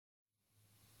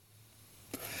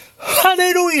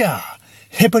Hallelujah!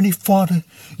 Heavenly Father,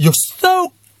 you're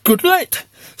so great,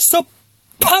 so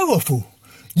powerful.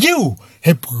 You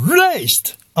have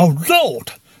raised our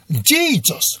Lord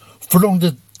Jesus from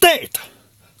the dead.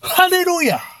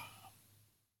 Hallelujah!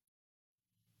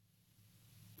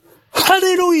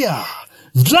 Hallelujah!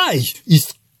 Life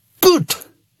is good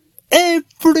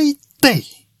every day.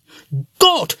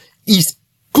 God is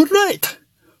great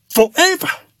forever.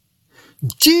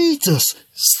 Jesus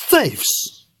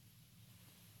saves.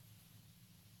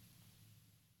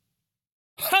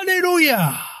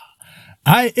 Hallelujah!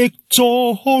 I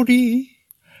exalt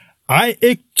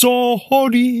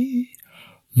thee,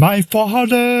 my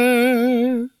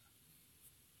Father.